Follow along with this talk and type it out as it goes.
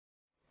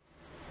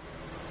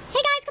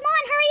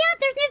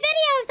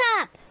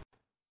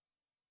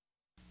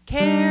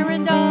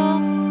Karen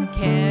doll,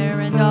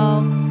 Karen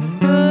doll,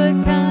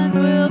 good times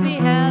will be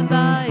had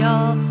by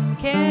all.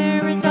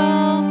 Karen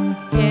doll,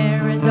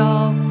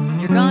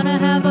 you're gonna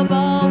have a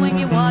ball when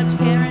you watch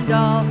Karen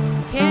doll.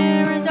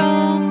 Karen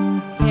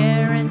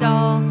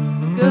doll,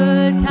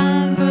 good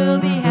times will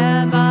be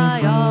had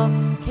by all.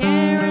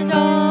 Karen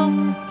doll,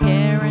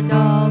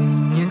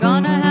 you're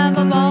gonna have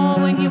a ball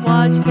when you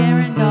watch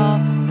Karen doll.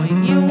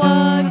 When you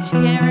watch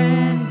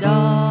Karen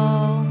doll.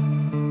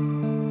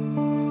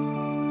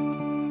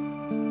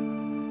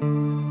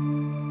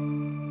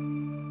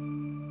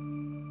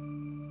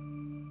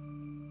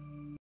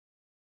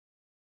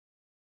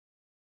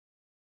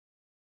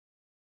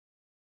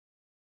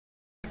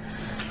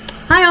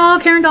 Hi all,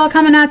 Karen Doll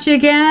coming at you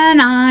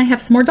again. I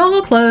have some more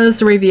doll clothes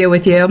to review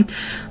with you.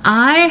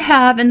 I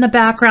have in the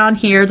background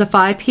here the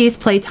 5-piece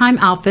Playtime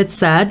outfit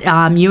set.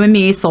 You and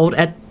Me sold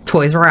at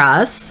Toys R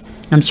Us.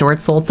 I'm sure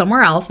it's sold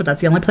somewhere else, but that's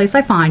the only place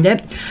I find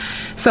it.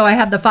 So I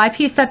have the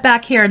 5-piece set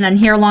back here, and then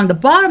here along the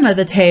bottom of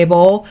the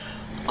table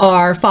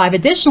are 5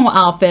 additional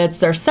outfits.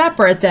 They're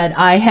separate that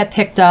I had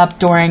picked up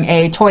during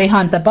a toy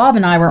hunt that Bob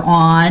and I were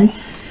on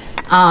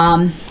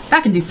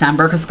back in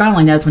December, because God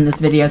only knows when this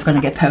video is going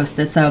to get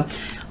posted. So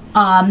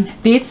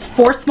these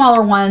 4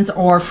 smaller ones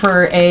are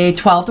for a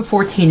 12 to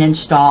 14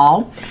 inch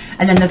doll,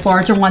 and then this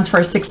larger one's for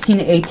a 16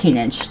 to 18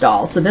 inch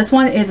doll. So this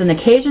one is an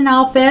occasion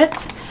outfit.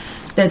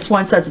 This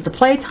one says it's a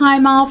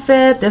playtime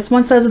outfit. This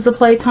one says it's a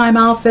playtime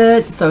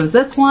outfit. So is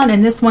this one,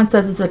 and this one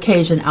says it's an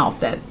occasion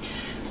outfit.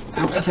 I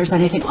don't know if there's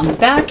anything on the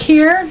back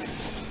here.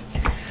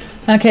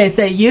 Okay,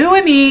 so You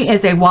and Me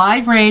is a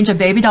wide range of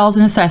baby dolls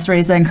and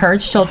accessories that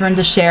encourage children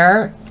to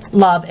share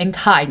love and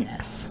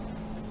kindness.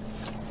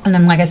 And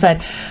then, like I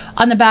said,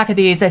 on the back of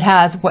these, it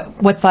has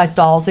what size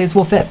dolls these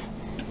will fit.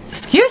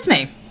 Excuse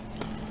me.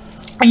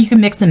 And you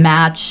can mix and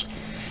match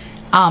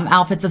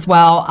outfits as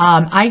well.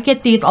 I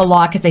get these a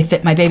lot because they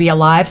fit my Baby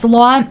Alives a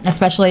lot,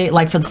 especially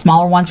like for the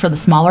smaller ones, for the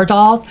smaller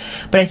dolls.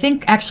 But I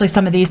think actually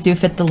some of these do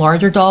fit the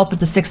larger dolls, but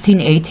the 16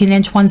 to 18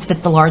 inch ones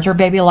fit the larger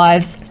Baby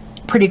Alives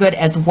pretty good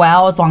as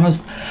well,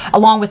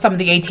 along with some of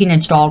the 18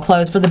 inch doll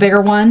clothes for the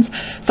bigger ones.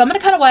 So I'm going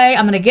to cut away.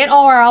 I'm going to get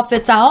all our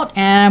outfits out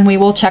and we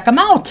will check them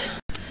out.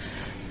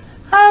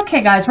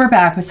 Okay guys, we're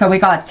back. So we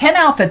got 10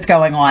 outfits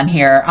going on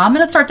here. I'm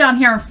going to start down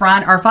here in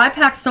front. Our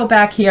 5-pack's still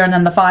back here, and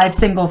then the 5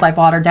 singles I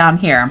bought are down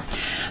here.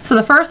 So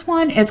the first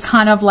one is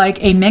kind of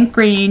like a mint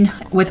green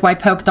with white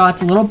polka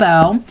dots, a little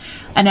bow,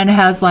 and then it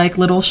has like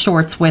little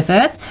shorts with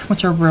it,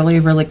 which are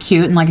really, really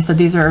cute. And like I said,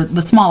 these are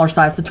the smaller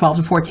size, the 12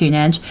 to 14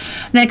 inch.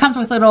 And then it comes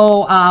with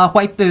little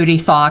white booty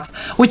socks,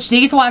 which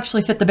these will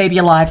actually fit the Baby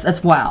Alives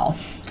as well.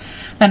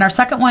 Then our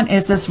second one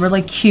is this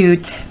really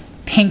cute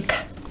pink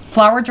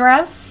flower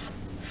dress.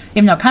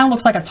 Even though it kind of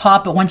looks like a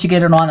top, but once you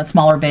get it on a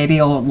smaller baby,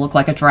 it'll look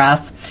like a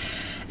dress.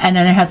 And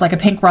then it has like a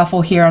pink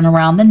ruffle here and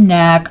around the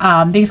neck.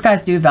 These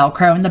guys do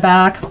Velcro in the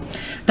back.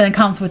 Then it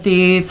comes with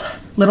these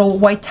little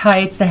white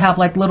tights that have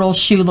like little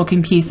shoe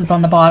looking pieces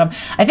on the bottom.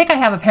 I think I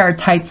have a pair of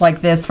tights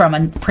like this from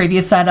a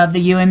previous set of the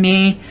You and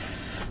Me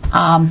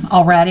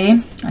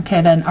already. Okay,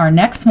 then our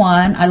next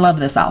one, I love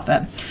this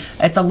outfit.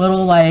 It's a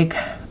little like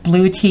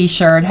blue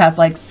t-shirt, has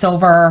like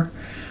silver,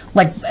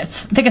 like I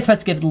think it's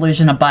supposed to give the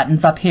illusion of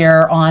buttons up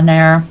here on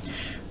there.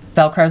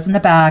 Velcro's in the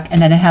back,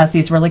 and then it has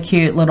these really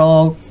cute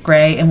little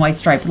gray and white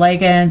striped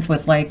leggings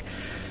with like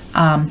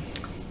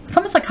it's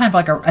almost like kind of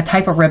like a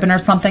type of ribbon or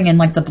something in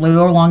like the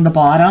blue along the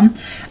bottom.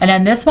 And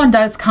then this one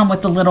does come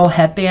with a little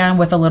headband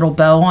with a little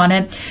bow on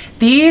it.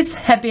 These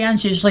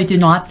headbands usually do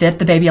not fit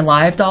the Baby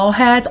Alive doll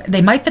heads.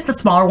 They might fit the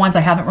smaller ones.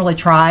 I haven't really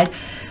tried.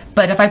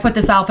 But if I put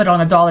this outfit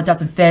on a doll that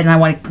doesn't fit and I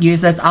want to use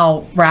this,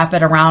 I'll wrap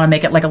it around and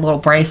make it like a little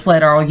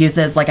bracelet, or I'll use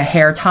it as like a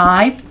hair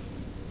tie.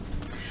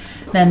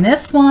 Then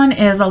this one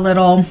is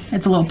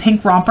it's a little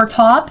pink romper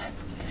top.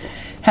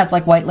 Has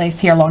like white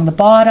lace here along the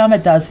bottom.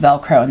 It does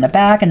Velcro in the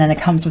back, and then it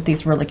comes with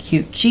these really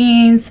cute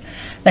jeans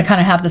that kind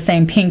of have the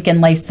same pink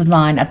and lace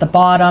design at the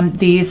bottom.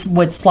 These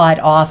would slide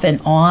off and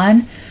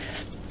on.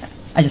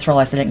 I just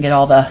realized I didn't get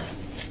all the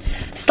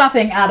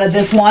stuffing out of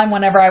this one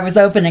whenever I was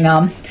opening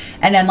them.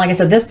 And then, like I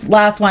said, this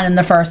last one in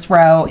the first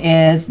row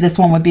is, this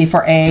one would be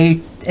for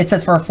it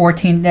says for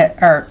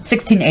a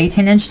 16 to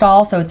 18 inch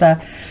doll. So it's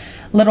a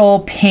little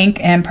pink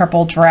and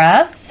purple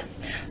dress.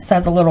 It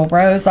has a little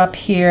rose up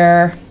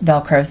here,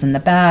 Velcro's in the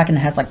back, and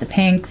it has like the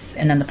pinks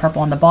and then the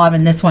purple on the bottom.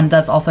 And this one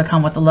does also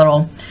come with a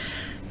little,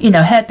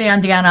 head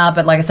bandana,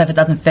 but like I said, if it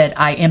doesn't fit,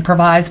 I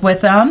improvise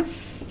with them.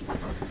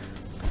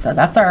 So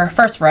that's our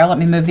first row. Let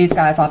me move these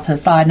guys off to the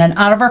side. And then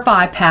out of our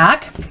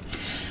 5-pack,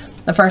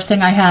 the first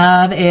thing I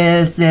have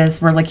is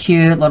this really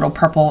cute little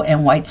purple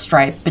and white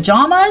striped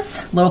pajamas,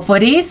 little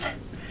footies,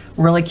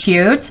 really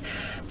cute.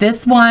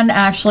 This one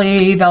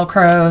actually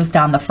Velcros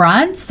down the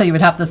front, so you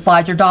would have to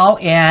slide your doll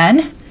in.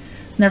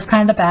 And there's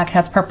kind of the back,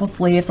 has purple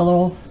sleeves, a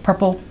little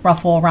purple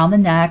ruffle around the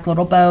neck,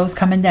 little bows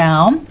coming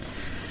down.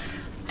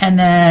 And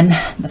then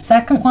the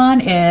second one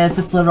is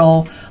this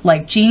little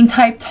like jean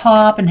type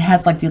top, and it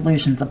has like the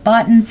illusions of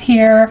buttons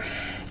here.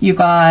 You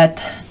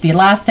got the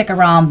elastic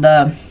around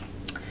the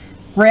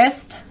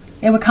wrist.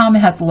 It would come, it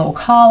has a little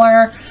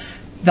collar.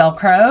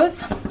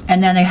 Velcros.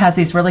 And then it has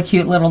these really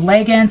cute little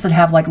leggings that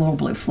have like little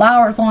blue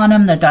flowers on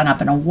them. They're done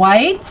up in a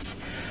white.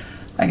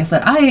 Like I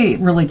said, I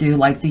really do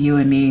like the You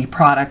and Me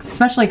products,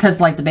 especially because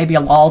like the Baby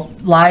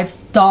Alive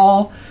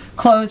doll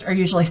clothes are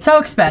usually so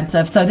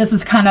expensive. So this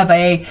is kind of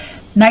a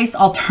nice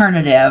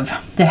alternative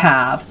to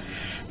have.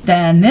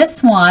 Then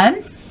this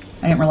one,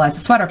 I didn't realize the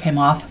sweater came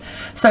off.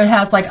 So it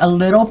has like a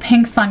little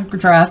pink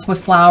sundress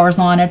with flowers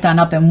on it, done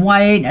up in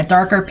white, a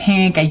darker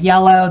pink, a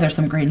yellow. There's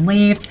some green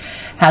leaves.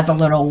 Has a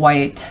little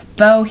white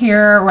bow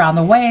here around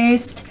the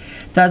waist.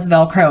 Does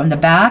Velcro in the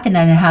back, and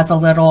then it has a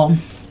little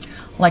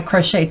like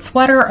crocheted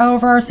sweater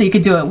over, so you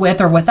could do it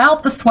with or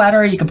without the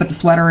sweater. You could put the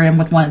sweater in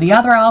with one of the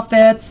other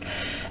outfits.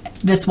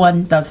 This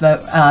one does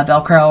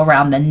Velcro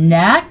around the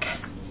neck.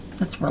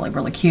 That's really,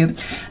 really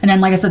cute. And then,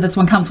 like I said, this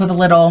one comes with a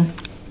little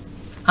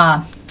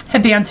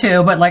headband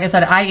too, but like I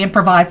said, I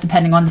improvise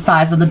depending on the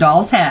size of the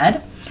doll's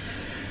head.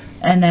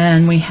 And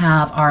then we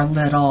have our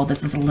little,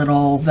 this is a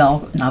little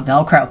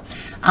Velcro,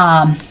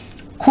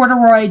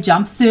 corduroy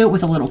jumpsuit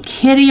with a little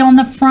kitty on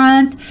the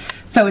front.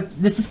 So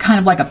this is kind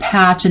of like a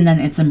patch, and then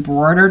it's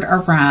embroidered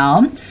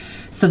around.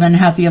 So then it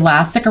has the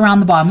elastic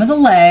around the bottom of the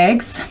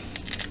legs,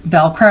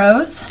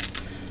 Velcros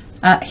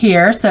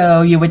here.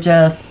 So you would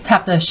just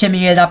have to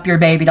shimmy it up your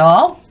baby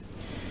doll.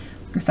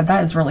 Like I said,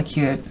 that is really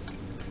cute.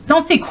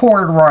 Don't see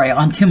corduroy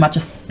on too much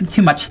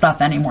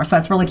stuff anymore, so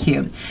that's really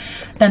cute.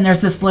 Then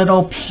there's this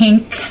little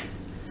pink,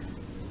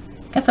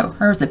 I guess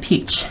hers a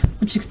peach,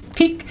 which is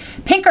pink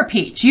or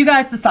peach. You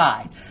guys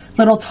decide.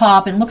 Little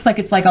top, and it looks like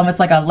it's like almost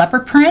like a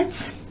leopard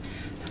print.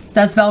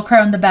 Does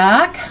Velcro in the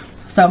back,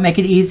 so make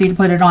it easy to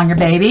put it on your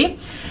baby.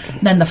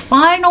 Then the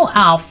final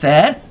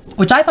outfit,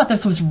 which I thought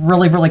this was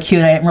really, really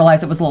cute. I didn't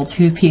realize it was a little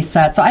two-piece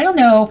set. So I don't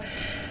know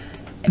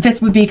if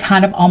this would be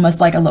kind of almost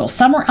like a little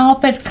summer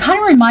outfit. It's kind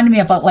of reminded me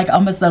of like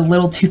almost a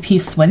little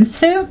two-piece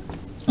swimsuit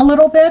a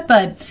little bit,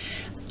 but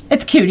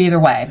it's cute either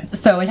way.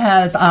 So it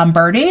has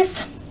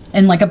birdies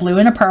in like a blue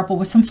and a purple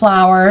with some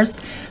flowers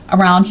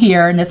around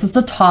here. And this is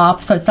the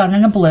top, so it's done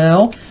in a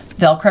blue.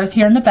 Velcro's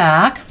here in the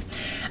back.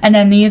 And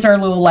then these are a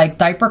little like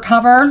diaper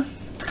cover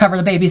to cover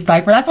the baby's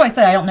diaper. That's why I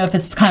said I don't know if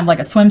it's kind of like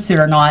a swimsuit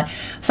or not.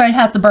 So it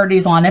has the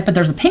birdies on it, but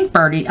there's a pink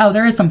birdie. Oh,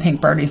 there is some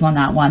pink birdies on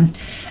that one.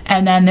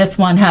 And then this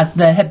one has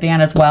the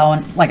headband as well.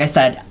 And like I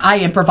said, I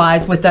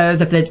improvise with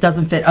those. If it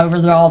doesn't fit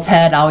over the doll's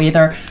head, I'll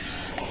either,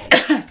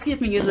 excuse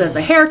me, use it as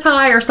a hair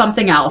tie or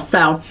something else.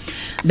 So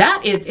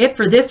that is it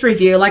for this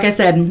review. Like I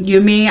said, You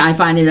and Me, I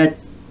find it at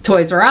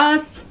Toys R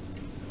Us.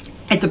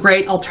 It's a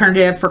great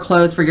alternative for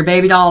clothes for your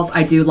baby dolls.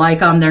 I do like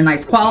them. They're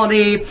nice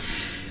quality.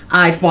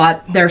 I've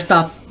bought their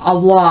stuff a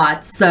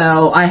lot,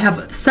 so I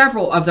have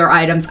several of their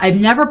items. I've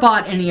never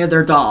bought any of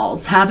their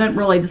dolls. Haven't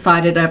really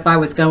decided if I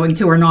was going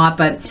to or not,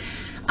 but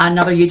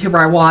another YouTuber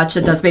I watch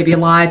that does Baby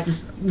Alive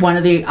is one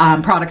of the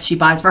products she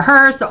buys for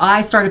her, so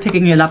I started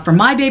picking it up for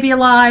my Baby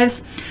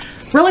Alives.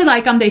 Really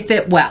like them. They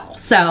fit well.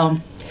 So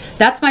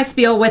that's my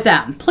spiel with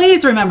them.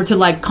 Please remember to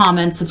like,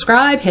 comment,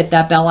 subscribe, hit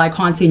that bell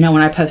icon so you know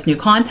when I post new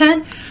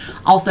content.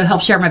 Also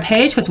help share my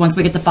page, because once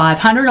we get to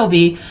 500, it'll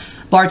be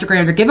larger,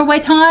 grander giveaway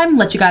time.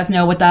 Let you guys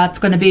know what that's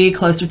going to be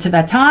closer to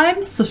that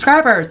time.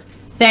 Subscribers,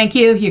 thank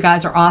you. You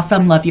guys are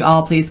awesome. Love you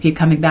all. Please keep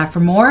coming back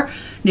for more.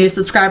 New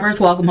subscribers,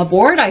 welcome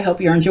aboard. I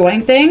hope you're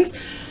enjoying things.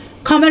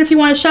 Comment if you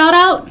want a shout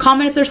out.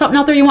 Comment if there's something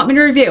out there you want me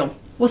to review.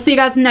 We'll see you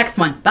guys in the next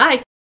one.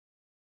 Bye.